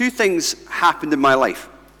Two things happened in my life.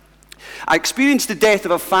 I experienced the death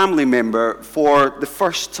of a family member for the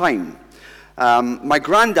first time. My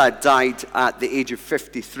granddad died at the age of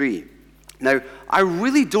 53. Now, I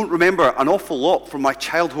really don't remember an awful lot from my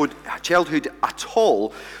childhood at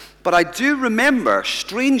all, but I do remember,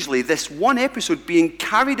 strangely, this one episode being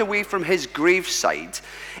carried away from his graveside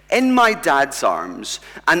in my dad's arms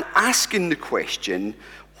and asking the question,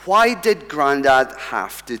 why did Granddad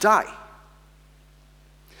have to die?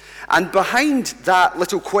 And behind that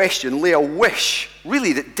little question lay a wish,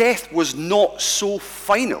 really, that death was not so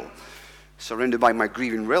final. Surrounded by my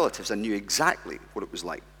grieving relatives, I knew exactly what it was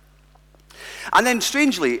like. And then,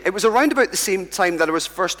 strangely, it was around about the same time that I was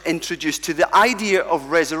first introduced to the idea of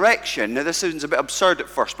resurrection. Now, this sounds a bit absurd at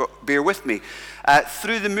first, but bear with me.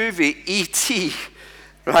 Through the movie E.T.,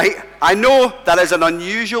 right? I know that is an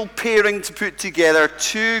unusual pairing to put together,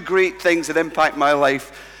 two great things that impact my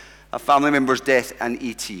life. A family member's death and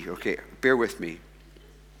E.T. Okay, bear with me.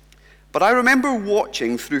 But I remember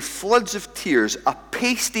watching through floods of tears a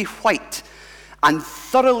pasty white and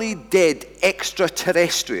thoroughly dead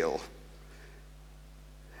extraterrestrial,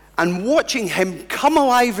 and watching him come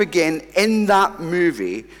alive again in that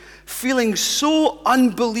movie, feeling so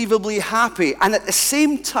unbelievably happy, and at the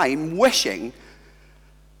same time wishing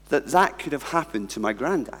that that could have happened to my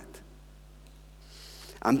granddad.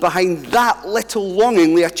 And behind that little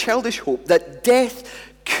longing lay a childish hope that death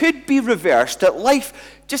could be reversed, that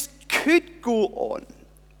life just could go on.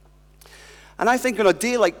 And I think on a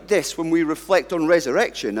day like this, when we reflect on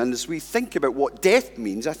resurrection, and as we think about what death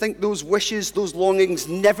means, I think those wishes, those longings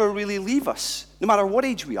never really leave us, no matter what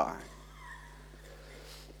age we are.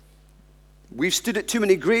 We've stood at too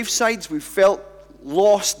many gravesides, we've felt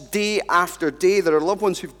lost day after day. There are loved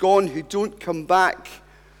ones who've gone who don't come back.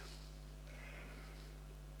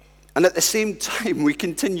 And at the same time, we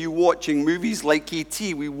continue watching movies like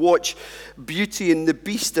E.T. We watch Beauty and the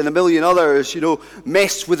Beast and a million others,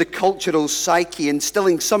 mess with the cultural psyche,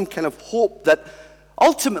 instilling some kind of hope that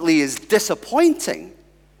ultimately is disappointing.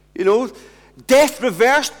 Death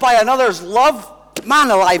reversed by another's love. Man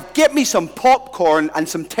alive, get me some popcorn and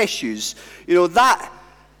some tissues.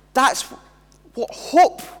 That's what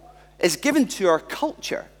hope is given to our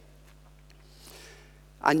culture.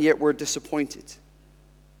 And yet we're disappointed,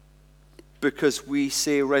 because we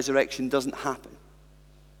say resurrection doesn't happen.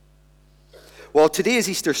 Well, today is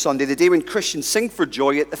Easter Sunday, the day when Christians sing for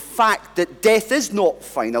joy at the fact that death is not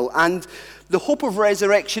final, and the hope of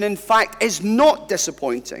resurrection, in fact, is not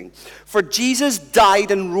disappointing. For Jesus died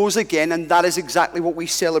and rose again, and that is exactly what we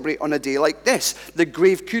celebrate on a day like this. The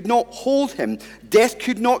grave could not hold him. Death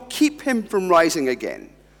could not keep him from rising again.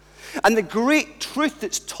 And the great truth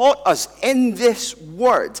that's taught us in this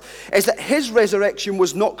word is that his resurrection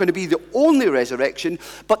was not going to be the only resurrection,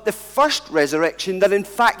 but the first resurrection that in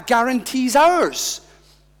fact guarantees ours.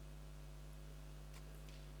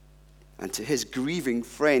 And to his grieving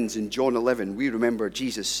friends in John 11, we remember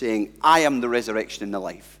Jesus saying, I am the resurrection and the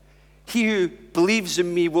life. He who believes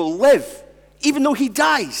in me will live, even though he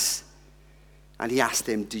dies. And he asked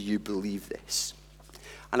them, do you believe this?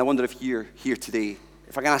 And I wonder if you're here today,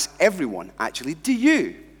 if I can ask everyone, actually, do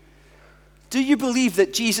you? Do you believe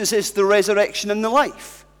that Jesus is the resurrection and the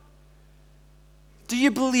life? Do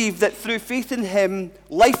you believe that through faith in him,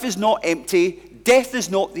 life is not empty, death is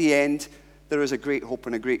not the end, there is a great hope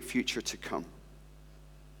and a great future to come?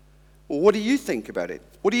 Well, what do you think about it?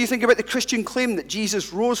 What do you think about the Christian claim that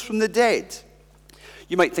Jesus rose from the dead?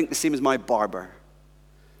 You might think the same as my barber.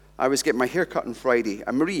 I was getting my hair cut on Friday,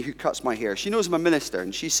 and Marie, who cuts my hair, she knows I'm a minister,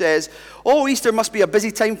 and she says, oh, Easter must be a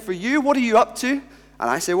busy time for you. What are you up to? And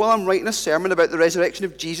I say, well, I'm writing a sermon about the resurrection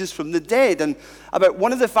of Jesus from the dead, and about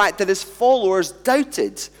one of the fact that his followers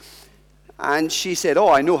doubted. And she said, oh,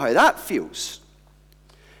 I know how that feels.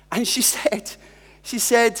 And she said,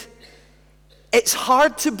 it's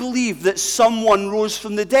hard to believe that someone rose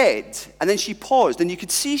from the dead. And then she paused, and you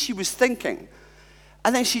could see she was thinking.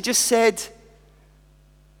 And then she just said,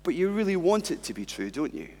 but you really want it to be true,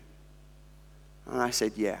 don't you? And I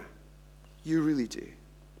said, yeah, you really do.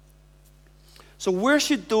 So where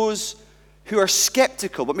should those who are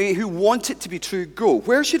skeptical, but maybe who want it to be true, go?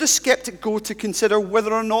 Where should a skeptic go to consider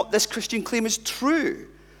whether or not this Christian claim is true?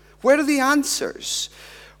 Where are the answers?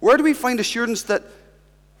 Where do we find assurance that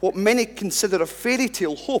what many consider a fairy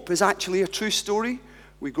tale hope is actually a true story?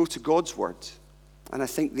 We go to God's word. And I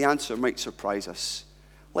think the answer might surprise us.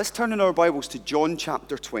 Let's turn in our Bibles to John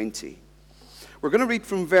chapter 20. We're going to read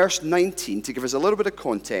from verse 19 to give us a little bit of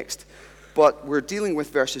context, but we're dealing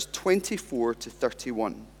with verses 24 to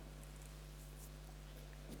 31.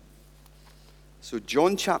 So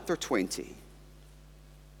John chapter 20.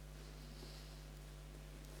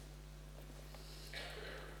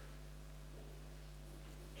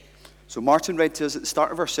 So Martin read to us at the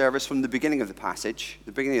start of our service from the beginning of the passage,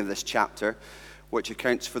 the beginning of this chapter, which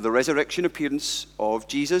accounts for the resurrection appearance of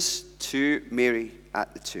Jesus to Mary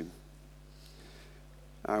at the tomb.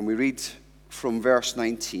 And we read from verse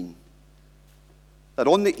 19, that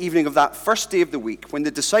on the evening of that first day of the week, when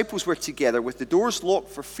the disciples were together with the doors locked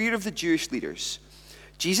for fear of the Jewish leaders,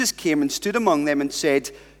 Jesus came and stood among them and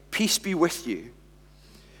said, "Peace be with you."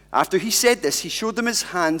 After he said this, he showed them his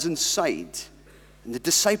hands and side. And the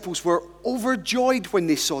disciples were overjoyed when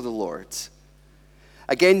they saw the Lord.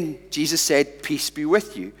 Again, Jesus said, "Peace be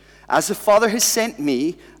with you. As the Father has sent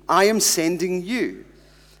me, I am sending you."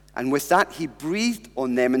 And with that, he breathed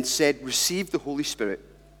on them and said, "Receive the Holy Spirit.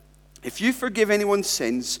 If you forgive anyone's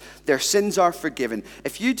sins, their sins are forgiven.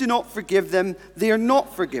 If you do not forgive them, they are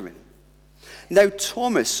not forgiven." Now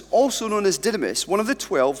Thomas, also known as Didymus, one of the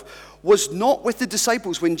 12, was not with the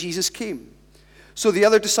disciples when Jesus came. So the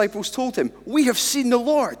other disciples told him, "We have seen the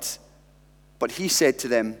Lord." But he said to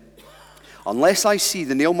them, "Unless I see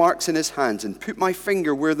the nail marks in his hands and put my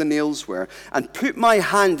finger where the nails were and put my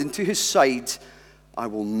hand into his side, I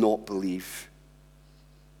will not believe."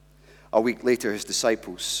 A week later, his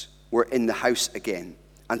disciples were in the house again,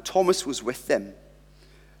 and Thomas was with them.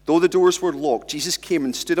 Though the doors were locked, Jesus came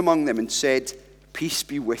and stood among them and said, "Peace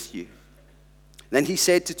be with you." Then he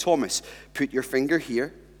said to Thomas, "Put your finger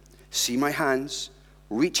here. See my hands.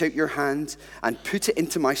 Reach out your hand and put it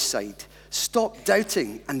into my side. Stop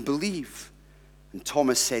doubting and believe." And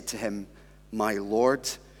Thomas said to him, "My Lord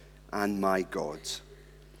and my God."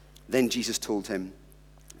 Then Jesus told him,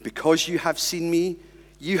 "Because you have seen me,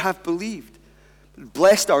 you have believed.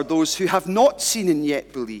 Blessed are those who have not seen and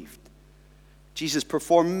yet believed." Jesus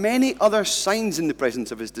performed many other signs in the presence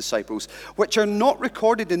of his disciples, which are not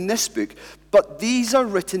recorded in this book, but these are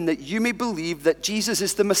written that you may believe that Jesus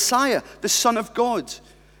is the Messiah, the Son of God,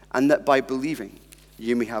 and that by believing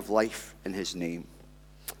you may have life in his name.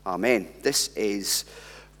 Amen. This is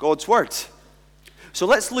God's word. So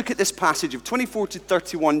let's look at this passage of 24 to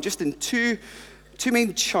 31 just in two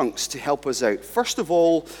main chunks to help us out. First of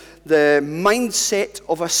all, the mindset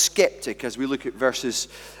of a skeptic as we look at verses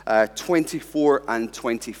 24 and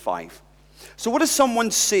 25. So what does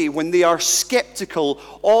someone say when they are skeptical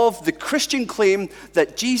of the Christian claim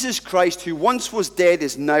that Jesus Christ, who once was dead,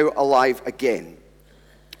 is now alive again?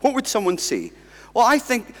 What would someone say? Well, I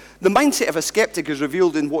think the mindset of a skeptic is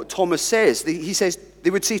revealed in what Thomas says. He says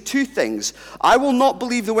they would say two things. "I will not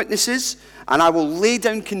believe the witnesses, and I will lay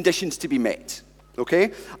down conditions to be met."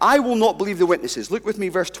 Okay? I will not believe the witnesses. Look with me,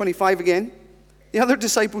 verse 25 again. The other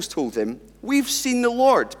disciples told him, "We've seen the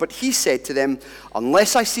Lord." But he said to them,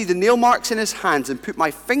 "Unless I see the nail marks in his hands and put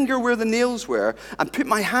my finger where the nails were and put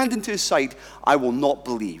my hand into his side, I will not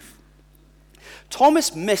believe."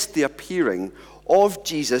 Thomas missed the appearing of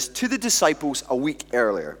Jesus to the disciples a week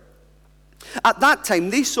earlier. At that time,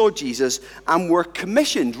 they saw Jesus and were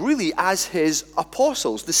commissioned really as his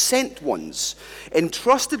apostles, the sent ones,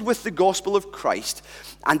 entrusted with the gospel of Christ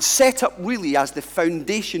and set up really as the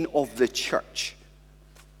foundation of the church.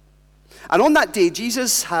 And on that day,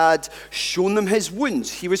 Jesus had shown them his wounds.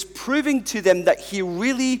 He was proving to them that he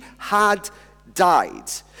really had died.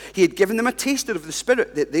 He had given them a taster of the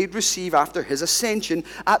Spirit that they'd receive after his ascension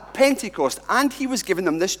at Pentecost. And he was giving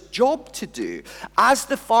them this job to do. "As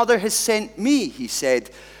the Father has sent me," he said,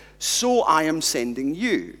 "so I am sending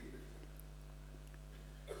you."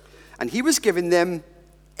 And he was giving them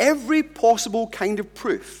every possible kind of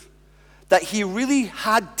proof that he really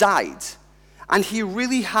had died and he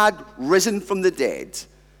really had risen from the dead.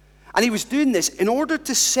 And he was doing this in order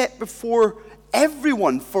to set before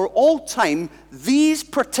everyone for all time these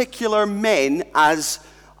particular men as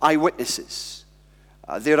eyewitnesses.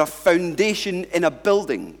 They're a foundation in a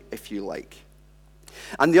building, if you like.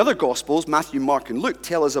 And the other Gospels, Matthew, Mark, and Luke,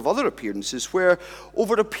 tell us of other appearances where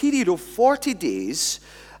over a period of 40 days,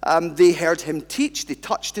 they heard him teach, they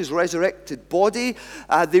touched his resurrected body,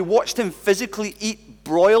 they watched him physically eat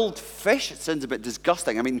broiled fish. It sounds a bit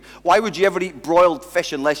disgusting. I mean, why would you ever eat broiled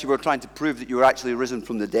fish unless you were trying to prove that you were actually risen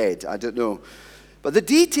from the dead? I don't know. But the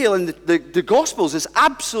detail in the Gospels is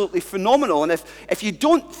absolutely phenomenal. And if you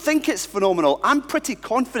don't think it's phenomenal, I'm pretty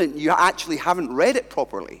confident you actually haven't read it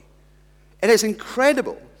properly. It is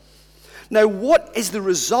incredible. Now, what is the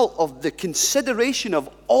result of the consideration of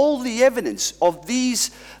all the evidence of these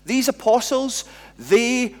apostles?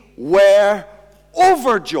 They were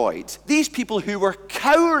overjoyed. These people who were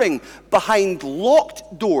cowering behind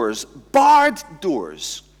locked doors, barred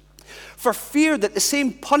doors, for fear that the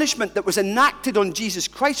same punishment that was enacted on Jesus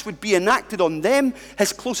Christ would be enacted on them,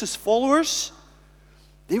 his closest followers.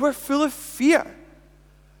 They were full of fear.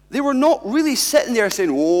 They were not really sitting there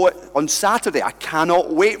saying, oh, on Saturday, I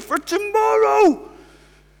cannot wait for tomorrow.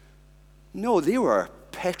 No, they were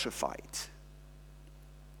petrified.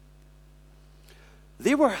 They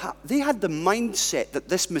had the mindset that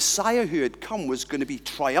this Messiah who had come was going to be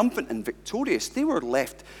triumphant and victorious. They were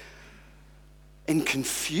left in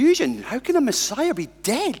confusion. How can a Messiah be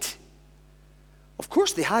dead? Of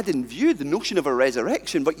course, they had in view the notion of a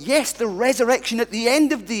resurrection, but yes, the resurrection at the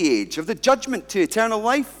end of the age, of the judgment to eternal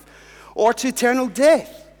life or to eternal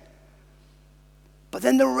death. But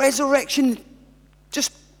then the resurrection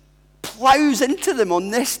just plows into them on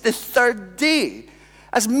this, the third day,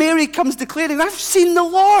 as Mary comes declaring, I've seen the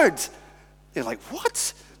Lord. They're like,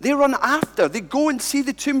 what? They run after. They go and see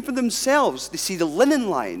the tomb for themselves. They see the linen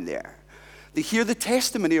lying there. They hear the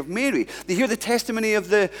testimony of Mary. They hear the testimony of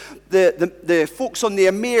the folks on the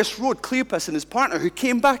Emmaus Road, Cleopas and his partner, who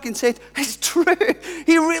came back and said, it's true.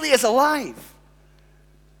 He really is alive.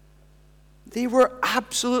 They were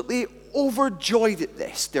absolutely overjoyed at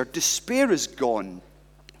this. Their despair is gone.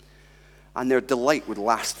 And their delight would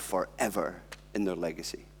last forever in their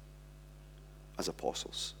legacy as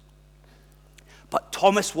apostles. But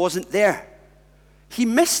Thomas wasn't there. He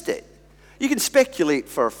missed it. You can speculate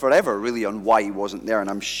for forever, really, on why he wasn't there, and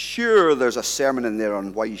I'm sure there's a sermon in there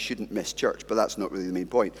on why you shouldn't miss church, but that's not really the main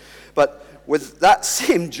point. But with that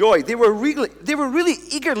same joy, they were really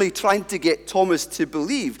eagerly trying to get Thomas to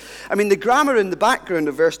believe. I mean, the grammar in the background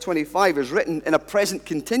of verse 25 is written in a present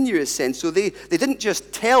continuous sense, so they didn't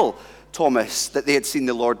just tell Thomas that they had seen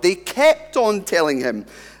the Lord. They kept on telling him,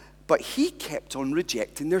 but he kept on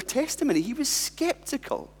rejecting their testimony. He was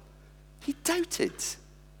skeptical. He doubted.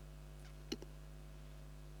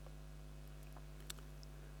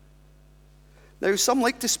 Now, some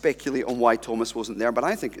like to speculate on why Thomas wasn't there, but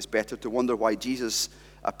I think it's better to wonder why Jesus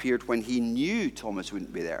appeared when he knew Thomas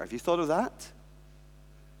wouldn't be there. Have you thought of that?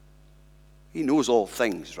 He knows all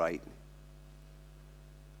things, right?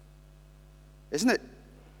 Isn't it,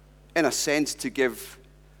 in a sense, to give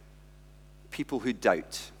people who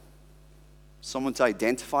doubt someone to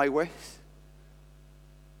identify with?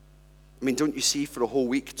 I mean, don't you see for a whole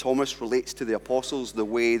week Thomas relates to the apostles the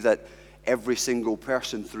way that every single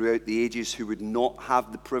person throughout the ages who would not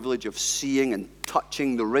have the privilege of seeing and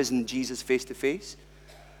touching the risen Jesus face to face,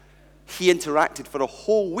 he interacted for a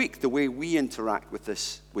whole week the way we interact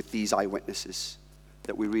with these eyewitnesses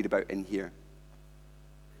that we read about in here.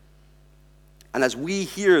 And as we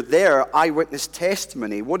hear their eyewitness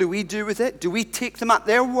testimony, what do we do with it? Do we take them at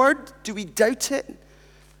their word? Do we doubt it?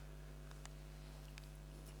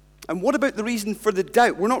 And what about the reason for the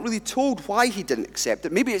doubt? We're not really told why he didn't accept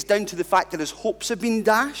it. Maybe it's down to the fact that his hopes have been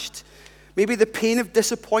dashed. Maybe the pain of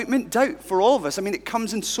disappointment, doubt for all of us. I mean, it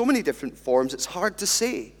comes in so many different forms, it's hard to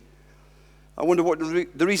say. I wonder what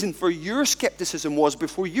the reason for your skepticism was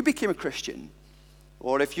before you became a Christian.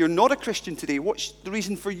 Or if you're not a Christian today, what's the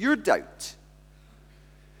reason for your doubt?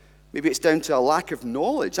 Maybe it's down to a lack of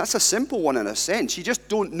knowledge. That's a simple one in a sense. You just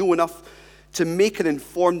don't know enough to make an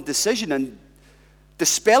informed decision, and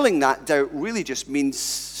dispelling that doubt really just means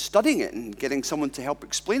studying it and getting someone to help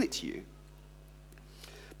explain it to you.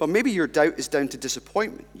 But maybe your doubt is down to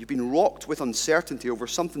disappointment. You've been rocked with uncertainty over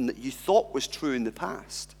something that you thought was true in the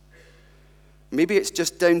past. Maybe it's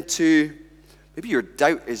just down to, maybe your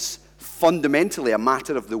doubt is fundamentally a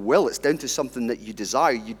matter of the will. It's down to something that you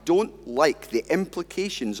desire. You don't like the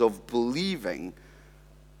implications of believing,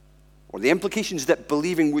 or the implications that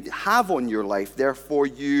believing would have on your life. Therefore,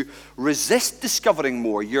 you resist discovering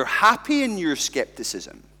more. You're happy in your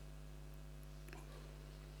skepticism.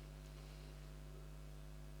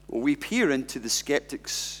 Well, we peer into the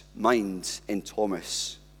skeptic's mind in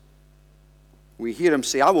Thomas. We hear him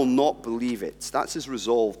say, I will not believe it. That's his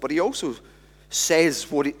resolve. But he also says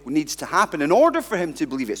what it needs to happen in order for him to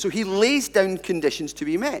believe it. So he lays down conditions to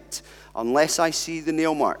be met. Unless I see the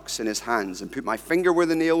nail marks in his hands and put my finger where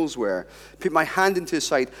the nails were, put my hand into his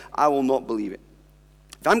side, I will not believe it.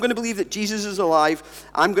 If I'm going to believe that Jesus is alive,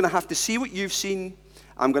 I'm going to have to see what you've seen.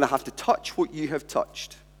 I'm going to have to touch what you have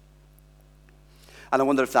touched. And I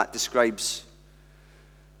wonder if that describes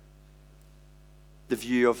the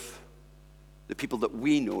view of the people that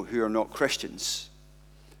we know who are not Christians.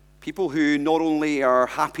 People who not only are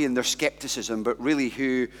happy in their skepticism, but really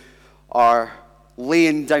who are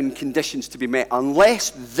laying down conditions to be met.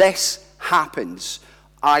 Unless this happens,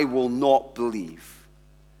 I will not believe.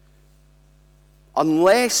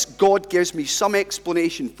 Unless God gives me some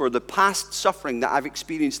explanation for the past suffering that I've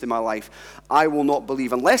experienced in my life, I will not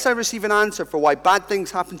believe. Unless I receive an answer for why bad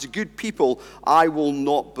things happen to good people, I will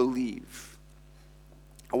not believe.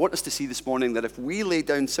 I want us to see this morning that if we lay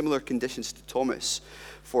down similar conditions to Thomas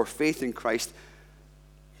for faith in Christ,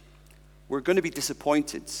 we're going to be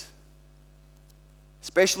disappointed.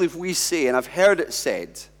 Especially if we say, and I've heard it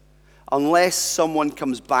said, unless someone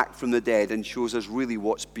comes back from the dead and shows us really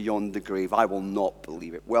what's beyond the grave, I will not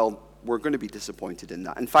believe it. Well, we're going to be disappointed in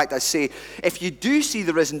that. In fact, I say, if you do see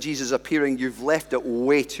the risen Jesus appearing, you've left it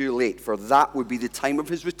way too late, for that would be the time of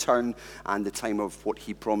his return and the time of what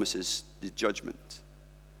he promises, the judgment.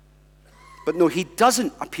 But no, he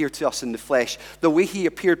doesn't appear to us in the flesh the way he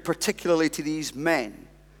appeared particularly to these men.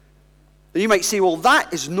 And you might say, well,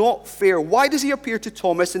 that is not fair. Why does he appear to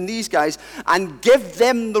Thomas and these guys and give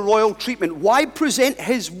them the royal treatment? Why present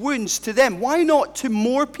his wounds to them? Why not to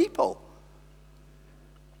more people?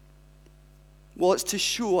 Well, it's to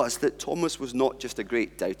show us that Thomas was not just a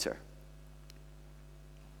great doubter.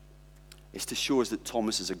 It's to show us that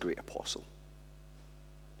Thomas is a great apostle.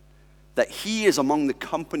 That he is among the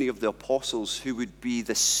company of the apostles who would be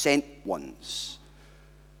the sent ones.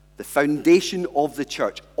 The foundation of the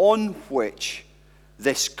church on which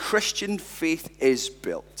this Christian faith is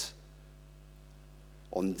built.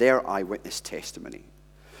 On their eyewitness testimony.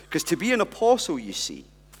 Because to be an apostle, you see,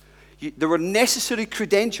 there were necessary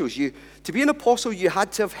credentials. To be an apostle, you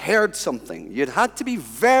had to have heard something. You'd had to be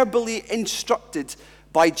verbally instructed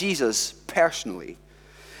by Jesus personally.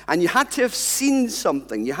 And you had to have seen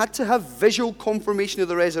something. You had to have visual confirmation of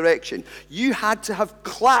the resurrection. You had to have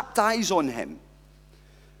clapped eyes on him.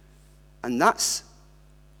 And that's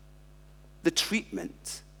the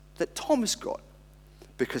treatment that Thomas got,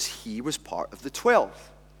 because he was part of the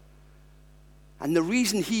 12. And the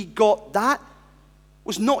reason he got that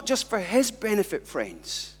was not just for his benefit,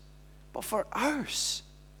 friends, but for ours.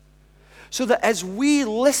 So that as we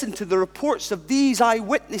listen to the reports of these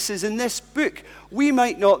eyewitnesses in this book, we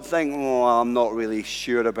might not think, oh, I'm not really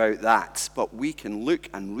sure about that. But we can look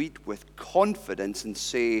and read with confidence and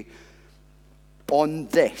say, on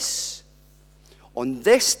this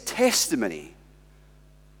testimony,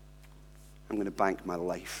 I'm going to bank my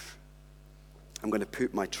life. I'm going to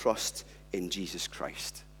put my trust in Jesus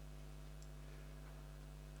Christ.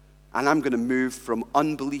 And I'm going to move from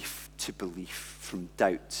unbelief to belief, from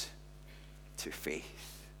doubt to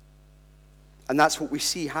faith. And that's what we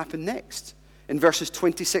see happen next in verses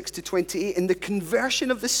 26 to 28, in the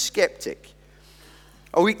conversion of the skeptic.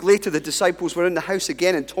 A week later, the disciples were in the house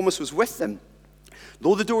again, and Thomas was with them.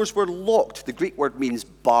 Though the doors were locked, the Greek word means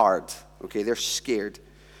barred. Okay, they're scared.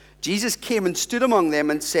 Jesus came and stood among them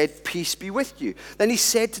and said, "Peace be with you." Then he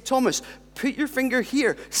said to Thomas, "Put your finger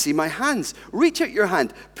here. See my hands. Reach out your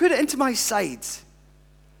hand. Put it into my side."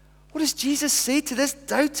 What does Jesus say to this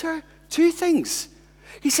doubter? Two things.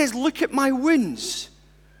 He says, look at my wounds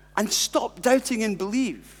and stop doubting and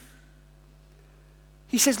believe.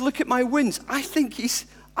 He says, look at my wounds. I think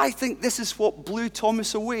this is what blew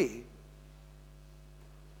Thomas away.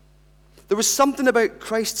 There was something about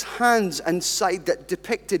Christ's hands and side that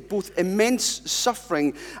depicted both immense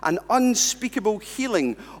suffering and unspeakable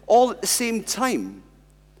healing all at the same time.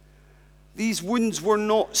 These wounds were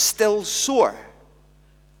not still sore.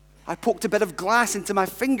 I poked a bit of glass into my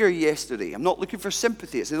finger yesterday. I'm not looking for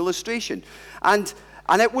sympathy. It's an illustration. And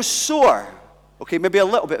it was sore. Okay, maybe a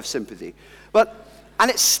little bit of sympathy. And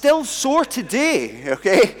it's still sore today,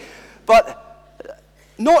 okay? But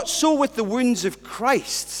not so with the wounds of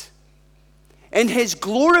Christ. In his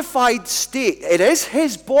glorified state, it is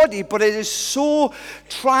his body, but it is so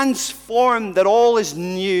transformed that all is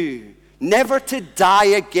new. Never to die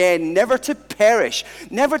again, never to perish,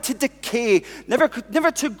 never to decay, never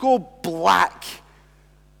to go black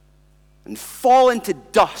and fall into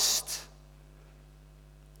dust.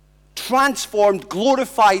 Transformed,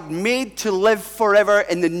 glorified, made to live forever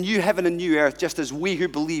in the new heaven and new earth, just as we who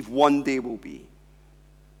believe one day will be.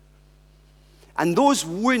 And those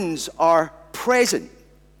wounds are present.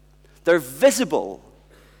 They're visible,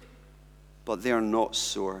 but they are not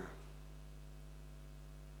sore.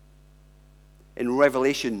 In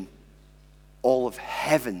Revelation, all of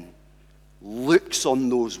heaven looks on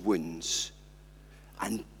those wounds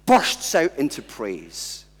and bursts out into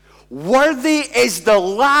praise. Worthy is the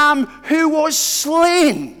Lamb who was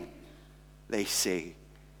slain, they say.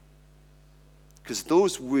 Because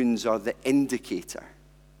those wounds are the indicator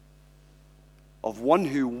of one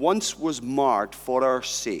who once was marred for our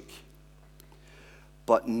sake,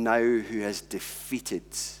 but now who has defeated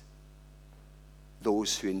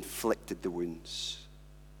those who inflicted the wounds.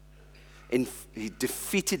 He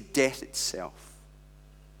defeated death itself.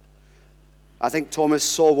 I think Thomas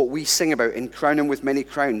saw what we sing about in Crown Him with Many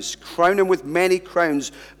Crowns. Crown Him with many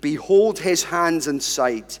crowns, behold his hands and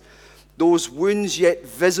side. Those wounds yet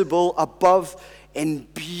visible above in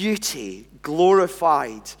beauty,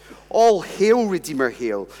 glorified. All hail, Redeemer,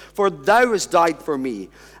 hail, for thou hast died for me,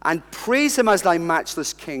 and praise him as thy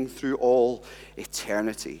matchless King through all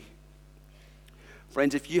eternity.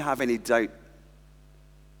 Friends, if you have any doubt,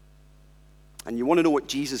 and you want to know what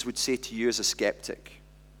Jesus would say to you as a skeptic,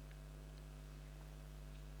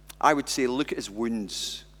 I would say look at his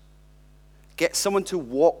wounds. Get someone to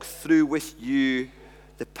walk through with you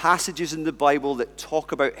the passages in the Bible that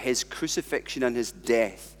talk about his crucifixion and his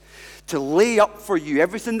death, to lay up for you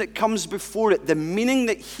everything that comes before it, the meaning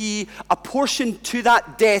that he apportioned to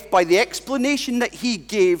that death by the explanation that he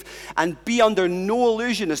gave, and be under no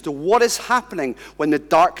illusion as to what is happening when the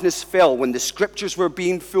darkness fell, when the scriptures were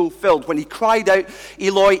being fulfilled, when he cried out,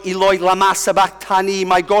 Eloi, Eloi, lama sabachthani,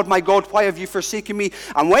 my God, why have you forsaken me?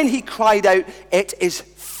 And when he cried out, it is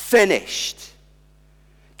finished.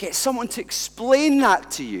 Get someone to explain that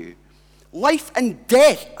to you. Life and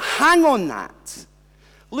death hang on that.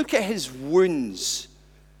 Look at his wounds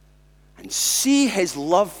and see his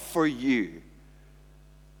love for you.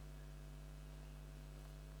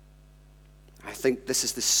 I think this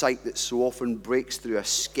is the sight that so often breaks through a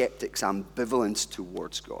skeptic's ambivalence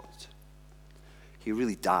towards God. He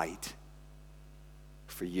really died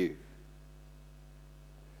for you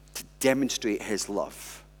to demonstrate his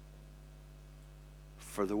love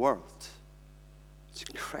for the world. It's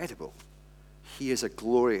incredible. He is a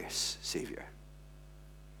glorious Savior.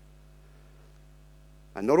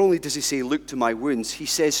 And not only does he say, look to my wounds, he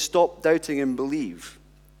says, stop doubting and believe.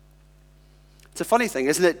 It's a funny thing,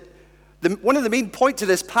 isn't it? One of the main points of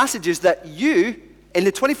this passage is that you, in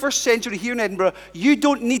the 21st century here in Edinburgh, you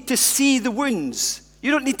don't need to see the wounds.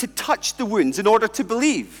 You don't need to touch the wounds in order to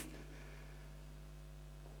believe.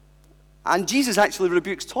 And Jesus actually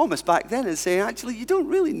rebukes Thomas back then and saying, actually, you don't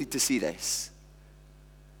really need to see this.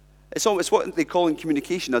 It's almost what they call in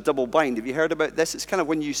communication a double bind. Have you heard about this? It's kind of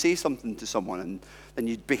when you say something to someone and then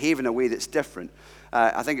you behave in a way that's different.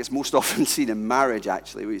 I think it's most often seen in marriage,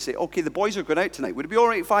 actually, where you say, okay, the boys are going out tonight. Would it be all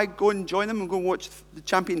right if I go and join them and go and watch the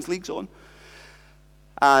Champions Leagues on?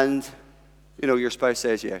 And, your spouse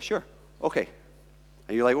says, yeah, sure, okay.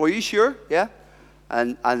 And you're like, well, are you sure? Yeah?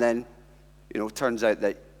 And then, turns out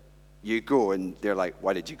that you go, and they're like,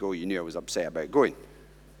 why did you go? You knew I was upset about going.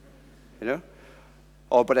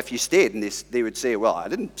 Oh, but if you stayed, and they would say, well, I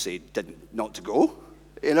didn't say not to go,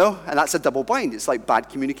 and that's a double bind. It's like bad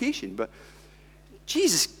communication. But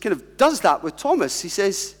Jesus kind of does that with Thomas. He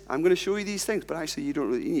says, I'm going to show you these things, but actually you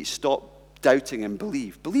need to stop doubting and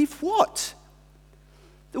believe. Believe what?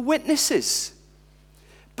 The witnesses.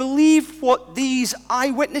 Believe what these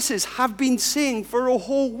eyewitnesses have been saying for a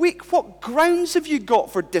whole week. What grounds have you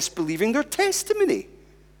got for disbelieving their testimony?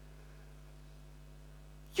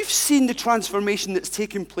 You've seen the transformation that's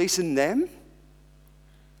taken place in them.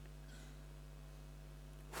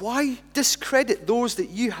 Why discredit those that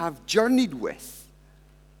you have journeyed with?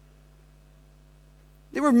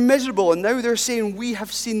 They were miserable, and now they're saying, we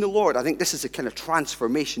have seen the Lord. I think this is a kind of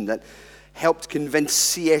transformation that helped convince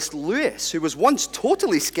C.S. Lewis, who was once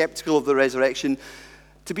totally skeptical of the resurrection,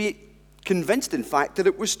 to be convinced, in fact, that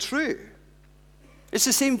it was true. It's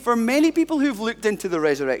the same for many people who've looked into the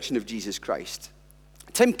resurrection of Jesus Christ.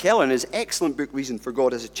 Tim Keller, in his excellent book, Reason for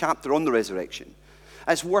God, has a chapter on the resurrection.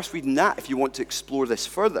 It's worth reading that if you want to explore this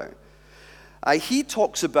further. He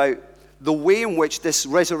talks about the way in which this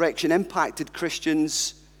resurrection impacted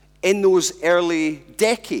Christians in those early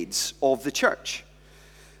decades of the church.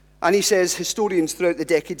 And he says historians throughout the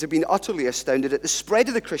decades have been utterly astounded at the spread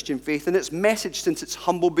of the Christian faith and its message since its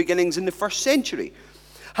humble beginnings in the first century.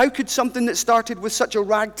 How could something that started with such a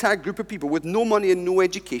ragtag group of people with no money and no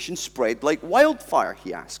education spread like wildfire,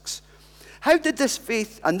 he asks. How did this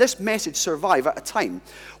faith and this message survive at a time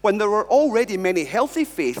when there were already many healthy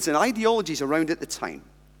faiths and ideologies around at the time?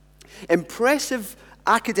 Impressive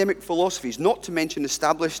academic philosophies, not to mention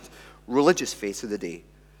established religious faiths of the day.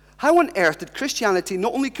 How on earth did Christianity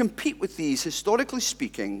not only compete with these, historically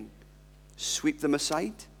speaking, sweep them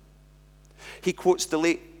aside? He quotes the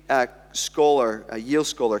late scholar, a Yale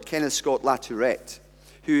scholar, Kenneth Scott Latourette,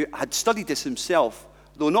 who had studied this himself,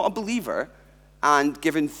 though not a believer, and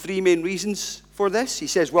given three main reasons for this. He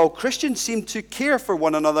says, well, Christians seem to care for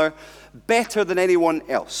one another better than anyone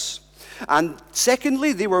else. And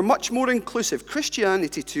secondly, they were much more inclusive.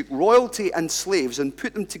 Christianity took royalty and slaves and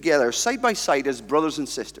put them together side by side as brothers and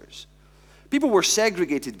sisters. People were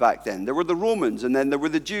segregated back then. There were the Romans, and then there were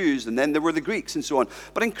the Jews, and then there were the Greeks, and so on.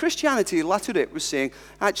 But in Christianity, Latourette was saying,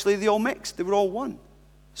 actually, they all mixed. They were all one.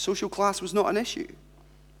 Social class was not an issue.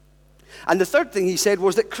 And the third thing he said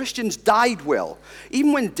was that Christians died well,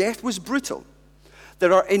 even when death was brutal.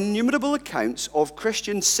 There are innumerable accounts of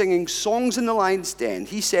Christians singing songs in the lion's den.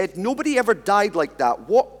 He said, nobody ever died like that.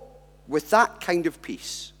 What with that kind of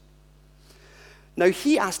peace? Now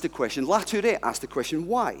he asked the question, Latourette asked the question,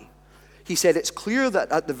 why? He said, it's clear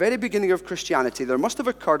that at the very beginning of Christianity, there must have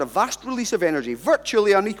occurred a vast release of energy,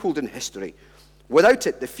 virtually unequaled in history. Without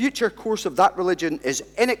it, the future course of that religion is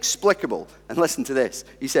inexplicable. And listen to this.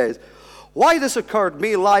 He says, why this occurred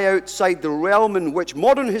may lie outside the realm in which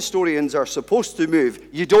modern historians are supposed to move.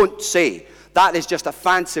 You don't say. That is just a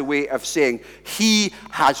fancy way of saying he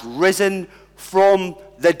has risen from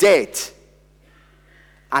the dead.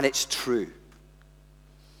 And it's true.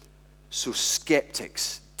 So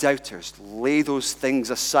skeptics, doubters, lay those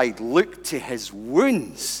things aside. Look to his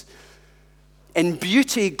wounds, in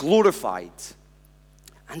beauty glorified,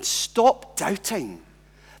 and stop doubting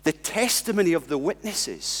the testimony of the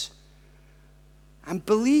witnesses. And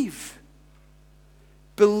believe.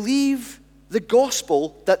 Believe the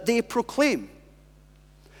gospel that they proclaim.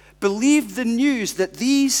 Believe the news that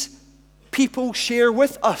these people share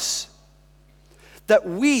with us. That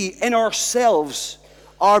we in ourselves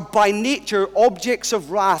are by nature objects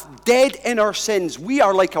of wrath, dead in our sins. We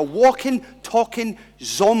are like a walking, talking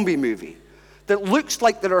zombie movie that looks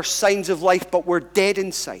like there are signs of life, but we're dead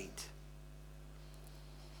inside.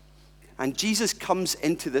 And Jesus comes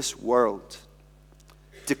into this world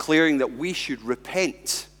declaring that we should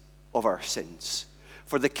repent of our sins,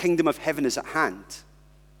 for the kingdom of heaven is at hand.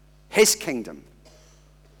 His kingdom.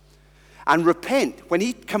 And repent, when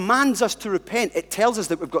he commands us to repent, it tells us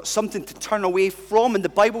that we've got something to turn away from, and the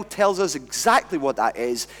Bible tells us exactly what that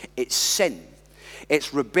is. It's sin.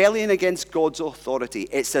 It's rebellion against God's authority.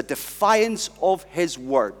 It's a defiance of his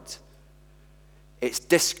word. It's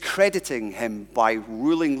discrediting him by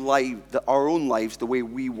ruling our own lives the way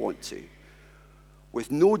we want to, with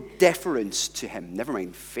no deference to him, never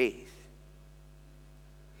mind faith.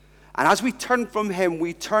 And as we turn from him,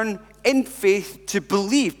 we turn in faith to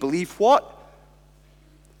believe. Believe what?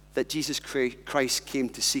 That Jesus Christ came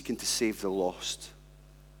to seek and to save the lost.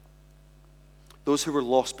 Those who were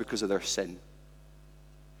lost because of their sin.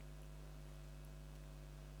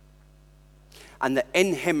 And that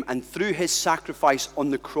in him and through his sacrifice on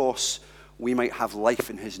the cross, we might have life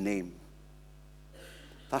in his name.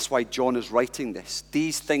 That's why John is writing this.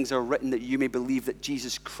 These things are written that you may believe that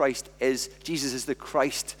Jesus is the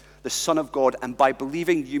Christ, the Son of God, and by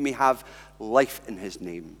believing you may have life in his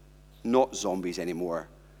name. Not zombies anymore,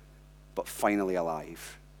 but finally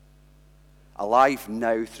alive. Alive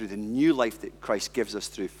now through the new life that Christ gives us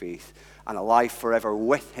through faith, and alive forever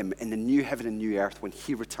with him in the new heaven and new earth when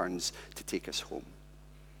he returns to take us home.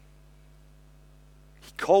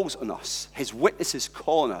 He calls on us, his witnesses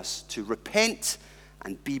call on us to repent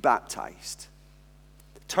and be baptized.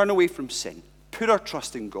 Turn away from sin, put our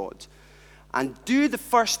trust in God, and do the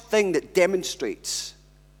first thing that demonstrates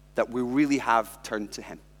that we really have turned to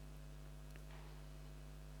him.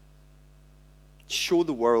 Show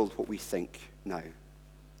the world what we think now.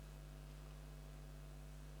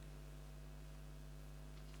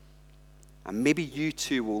 And maybe you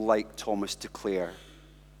too will, like Thomas, declare,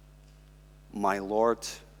 my Lord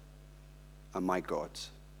and my God.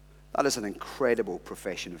 That is an incredible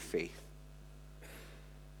profession of faith.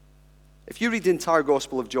 If you read the entire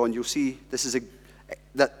Gospel of John, you'll see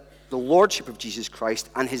that the lordship of Jesus Christ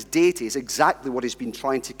and his deity is exactly what he's been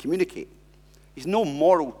trying to communicate. He's no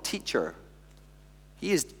moral teacher.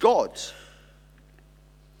 He is God.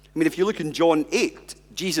 I mean, if you look in John 8,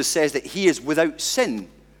 Jesus says that he is without sin.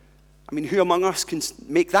 I mean, who among us can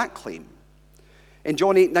make that claim? In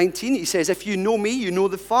John 8:19, he says, if you know me, you know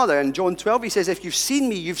the Father. In John 12, he says, if you've seen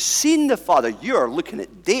me, you've seen the Father. You are looking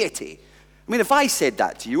at deity. I mean, if I said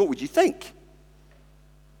that to you, what would you think?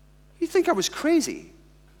 You'd think I was crazy.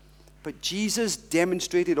 But Jesus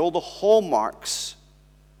demonstrated all the hallmarks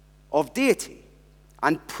of deity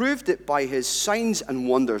and proved it by his signs and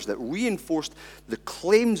wonders that reinforced the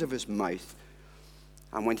claims of his mouth.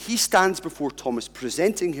 And when he stands before Thomas,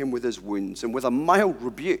 presenting him with his wounds and with a mild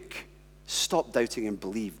rebuke, stop doubting and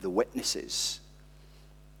believe the witnesses.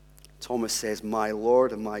 Thomas says, my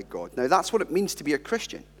Lord and my God. Now that's what it means to be a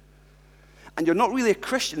Christian. And you're not really a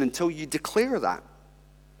Christian until you declare that.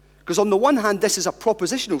 Because on the one hand, this is a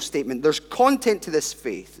propositional statement. There's content to this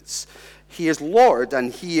faith. He is Lord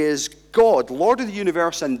and he is God, Lord of the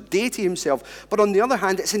universe and deity himself. But on the other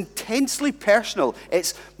hand, it's intensely personal.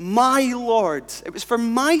 It's my Lord. It was for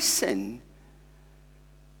my sin.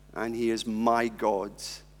 And he is my God,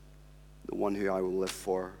 the one who I will live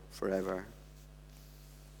for forever.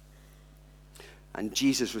 And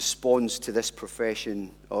Jesus responds to this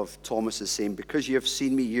profession of Thomas as saying, because you have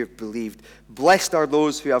seen me, you have believed. Blessed are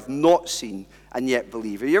those who have not seen and yet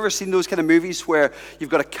believe. Have you ever seen those kind of movies where you've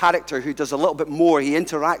got a character who does a little bit more? He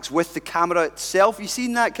interacts with the camera itself. You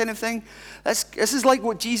seen that kind of thing? This is like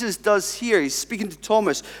what Jesus does here. He's speaking to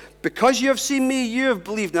Thomas. Because you have seen me, you have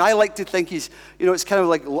believed. And I like to think it's kind of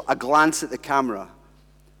like a glance at the camera.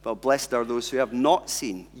 But blessed are those who have not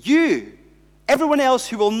seen. You, everyone else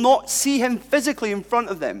who will not see him physically in front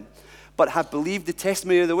of them, but have believed the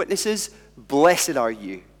testimony of the witnesses, blessed are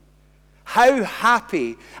you. How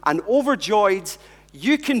happy and overjoyed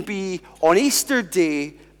you can be on Easter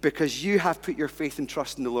Day because you have put your faith and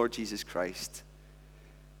trust in the Lord Jesus Christ.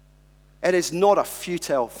 It is not a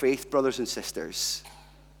futile faith, brothers and sisters.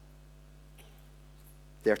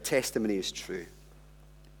 Their testimony is true.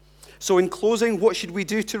 So in closing, what should we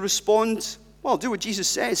do to respond? Well, do what Jesus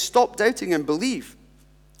says. Stop doubting and believe.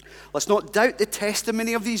 Let's not doubt the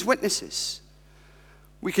testimony of these witnesses.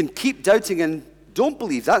 We can keep doubting and don't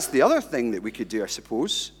believe. That's the other thing that we could do, I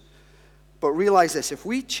suppose. But realize this, if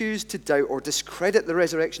we choose to doubt or discredit the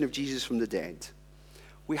resurrection of Jesus from the dead,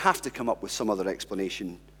 we have to come up with some other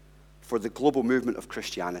explanation for the global movement of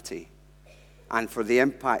Christianity and for the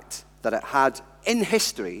impact that it had in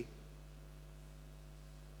history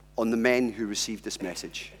on the men who received this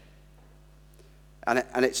message.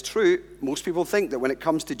 And it's true, most people think that when it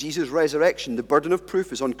comes to Jesus' resurrection, the burden of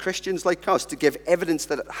proof is on Christians like us to give evidence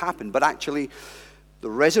that it happened. But actually, the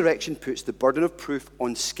resurrection puts the burden of proof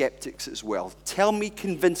on skeptics as well. Tell me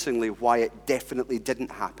convincingly why it definitely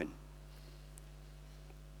didn't happen.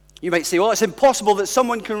 You might say, well, it's impossible that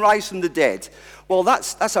someone can rise from the dead. Well,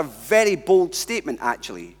 that's a very bold statement,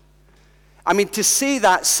 actually. I mean, to say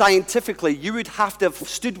that scientifically, you would have to have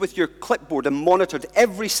stood with your clipboard and monitored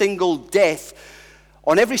every single death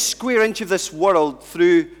on every square inch of this world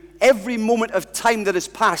through every moment of time that has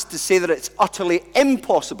passed to say that it's utterly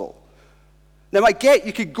impossible. Now, I get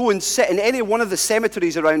you could go and sit in any one of the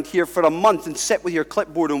cemeteries around here for a month and sit with your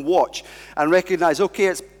clipboard and watch and recognize, okay,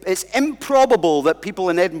 it's improbable that people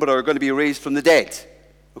in Edinburgh are going to be raised from the dead.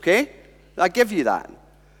 Okay? I give you that.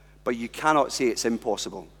 But you cannot say it's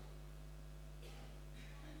impossible.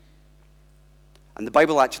 And the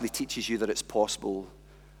Bible actually teaches you that it's possible,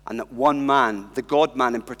 and that one man, the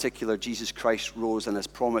God-man in particular, Jesus Christ, rose and has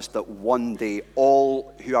promised that one day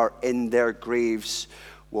all who are in their graves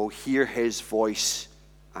will hear his voice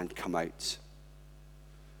and come out.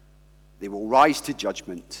 They will rise to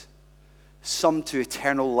judgment, some to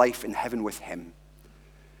eternal life in heaven with him,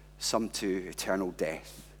 some to eternal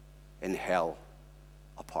death in hell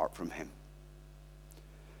apart from him.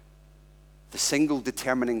 The single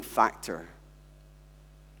determining factor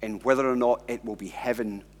in whether or not it will be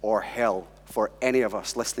heaven or hell for any of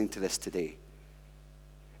us listening to this today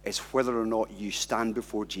is whether or not you stand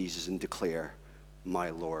before Jesus and declare, my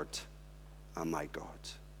Lord and my God.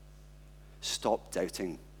 Stop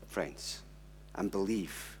doubting, friends, and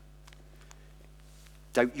believe.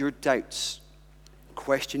 Doubt your doubts,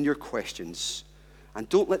 question your questions, and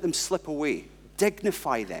don't let them slip away.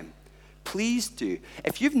 Dignify them. Please do.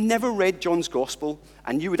 If you've never read John's Gospel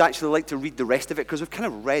and you would actually like to read the rest of it, because we've kind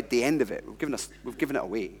of read the end of it, we've given it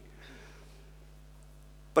away.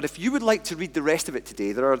 But if you would like to read the rest of it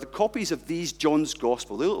today, there are the copies of these John's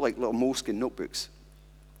Gospel. They look like little moleskin notebooks.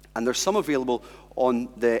 And there's some available on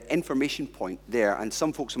the information point there, and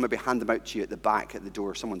some folks will maybe hand them out to you at the back at the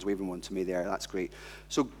door. Someone's waving one to me there. That's great.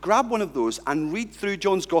 So grab one of those and read through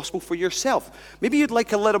John's Gospel for yourself. Maybe you'd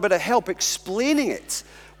like a little bit of help explaining it.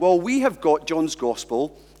 Well, we have got John's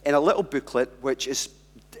Gospel in a little booklet, which is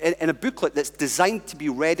in a booklet that's designed to be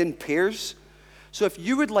read in pairs. So if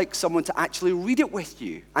you would like someone to actually read it with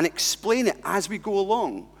you and explain it as we go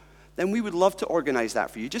along, then we would love to organize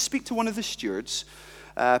that for you. Just speak to one of the stewards.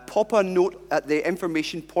 Pop a note at the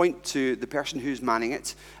information point to the person who's manning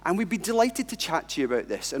it, and we'd be delighted to chat to you about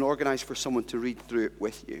this and organize for someone to read through it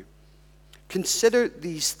with you. Consider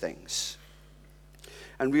these things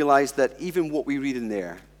and realize that even what we read in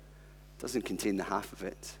there doesn't contain the half of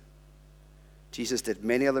it. Jesus did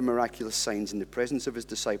many other miraculous signs in the presence of his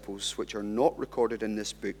disciples, which are not recorded in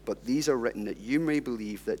this book, but these are written that you may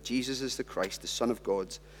believe that Jesus is the Christ, the Son of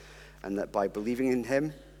God, and that by believing in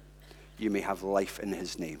him, you may have life in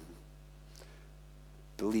his name.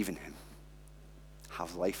 Believe in him.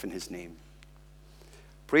 Have life in his name.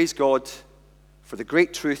 Praise God for the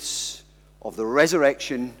great truths of the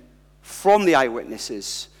resurrection from the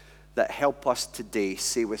eyewitnesses that help us today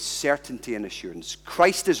say with certainty and assurance,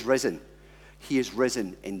 Christ is risen. He is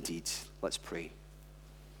risen indeed. Let's pray.